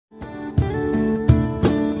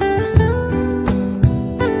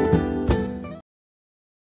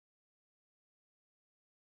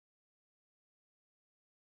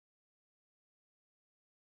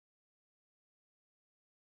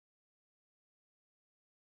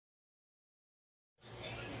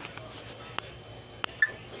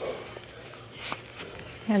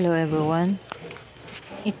Hello everyone.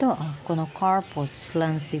 Ito ang CONOCARPUS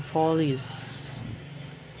LANCIFOLIUS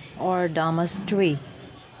or damas tree.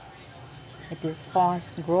 It is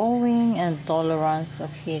fast growing and tolerance of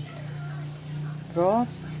heat, drought,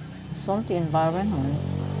 salty environment,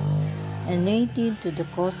 and native to the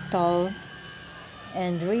coastal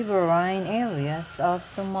and riverine areas of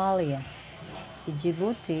Somalia,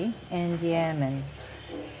 Djibouti, and Yemen.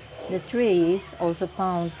 The tree is also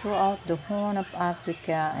found throughout the Horn of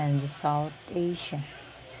Africa and South Asia.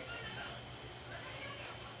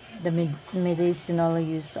 The medicinal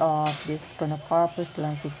use of this CONOCARPUS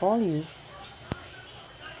lancifolius,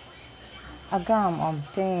 a gum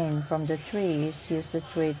obtained from the tree, is used to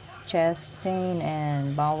treat chest pain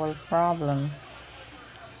and bowel problems.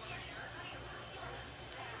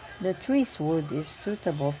 The tree's wood is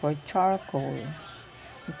suitable for charcoal.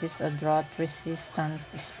 It is a drought-resistant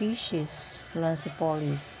species,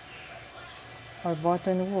 LANCIFOLIUS, or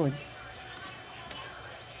buttonwood,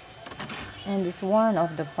 and is one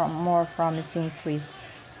of the more promising trees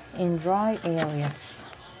in dry areas.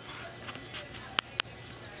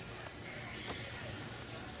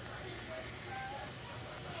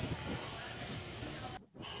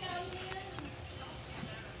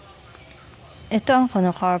 Ito ang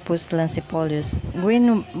CONOCARPUS lancifolius,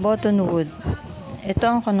 green buttonwood. Ito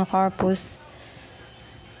ang CONOCARPUS.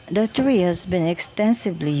 The tree has been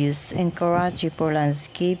extensively used in Karachi for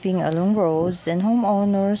landscaping along roads and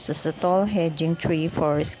homeowners as a tall hedging tree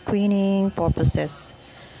for screening purposes.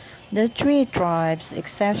 The tree thrives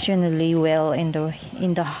exceptionally well in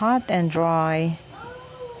the hot and dry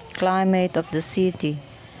climate of the city.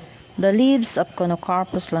 The leaves of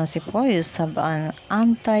CONOCARPUS lancifolius have an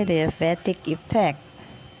anti-diabetic effect,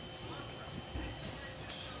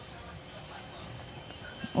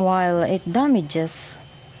 while it damages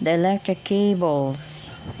the electric cables,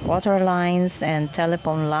 water lines, and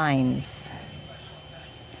telephone lines.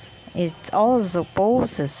 It also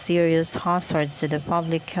poses serious hazards to the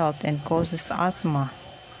public health and causes asthma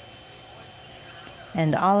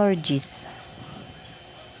and allergies.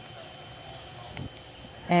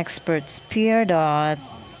 Experts fear that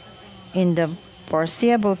in the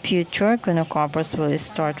foreseeable future, CONOCARPUS will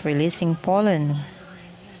start releasing pollen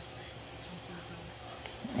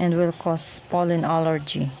and will cause pollen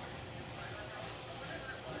allergy.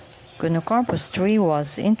 CONOCARPUS tree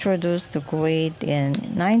was introduced to Kuwait in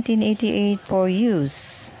 1988 for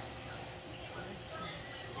use.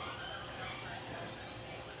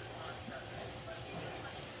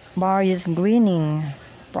 Various greening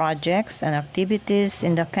projects and activities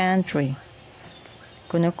in the country.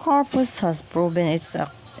 CONOCARPUS has proven its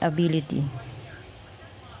ability.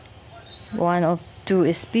 One of two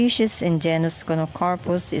species in genus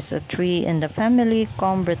CONOCARPUS is a tree in the family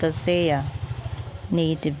Combretaceae,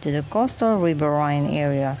 native to the coastal riverine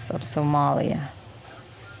areas of Somalia.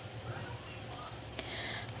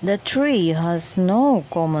 The tree has no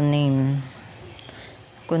common name.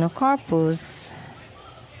 CONOCARPUS.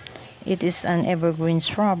 It is an evergreen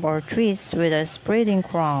shrub or tree with a spreading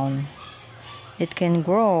crown. It can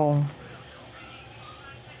grow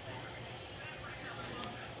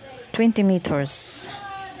 20 meters.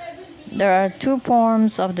 There are two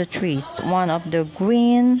forms of the trees, one of the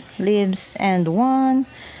green leaves and one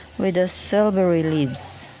with the silvery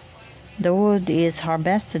leaves. The wood is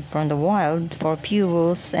harvested from the wild for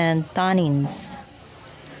fuels and tannins.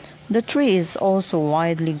 The tree is also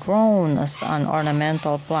widely grown as an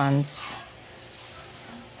ornamental plant,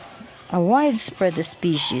 a widespread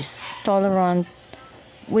species tolerant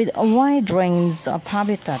with a wide range of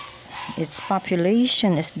habitats. Its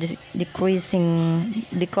population is decreasing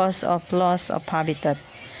because of loss of habitat,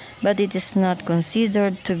 but it is not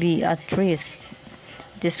considered to be at risk.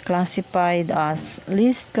 It is classified as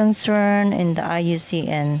least concern in the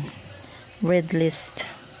IUCN Red List,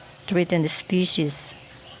 threatened species.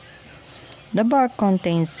 The bark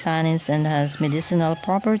contains tannins and has medicinal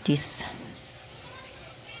properties,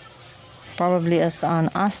 probably as an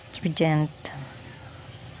astringent.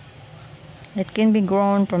 It can be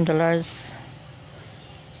grown from the large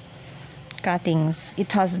cuttings.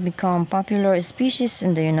 It has become a popular species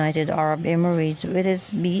in the United Arab Emirates, with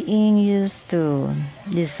it being used to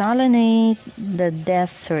desalinate the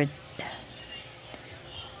desert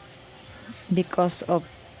because of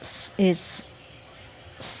its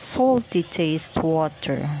salty taste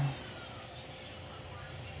water,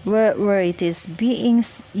 where it is being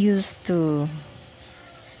used to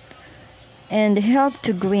and help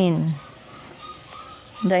to green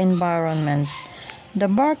the environment. The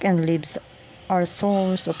bark and leaves are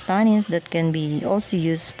source of tannins that can be also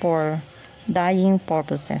used for dyeing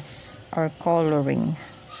purposes or coloring.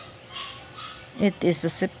 It is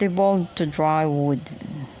susceptible to dry wood,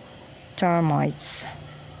 termites.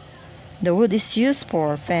 The wood is used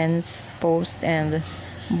for fence, posts, and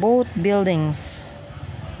boat buildings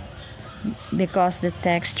because the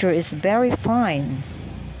texture is very fine.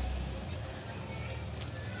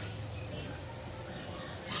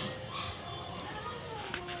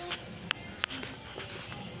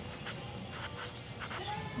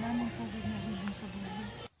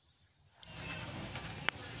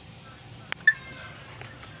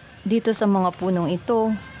 Dito sa mga punong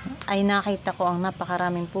ito ay nakita ko ang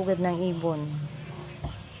napakaraming pugad ng ibon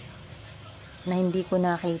na hindi ko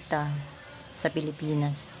nakita sa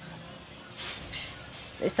Pilipinas.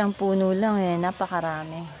 Sa isang puno lang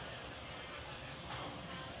napakarami.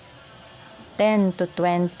 10 to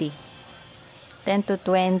 20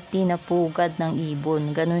 na pugad ng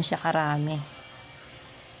ibon. Ganun siya karami.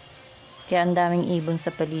 Kaya ang daming ibon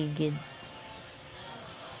sa paligid.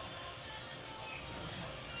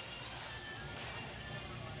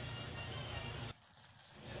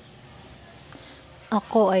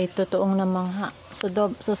 Ako ay totoong namangha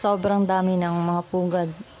sa sobrang dami ng mga pugad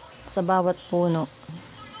sa bawat puno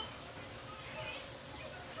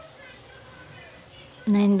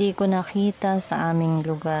na hindi ko nakita sa aming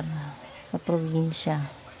lugar sa probinsya.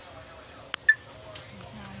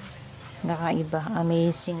 Kakaiba,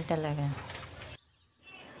 amazing talaga.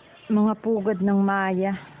 Mga pugad ng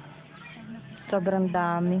maya, sobrang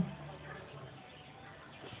dami.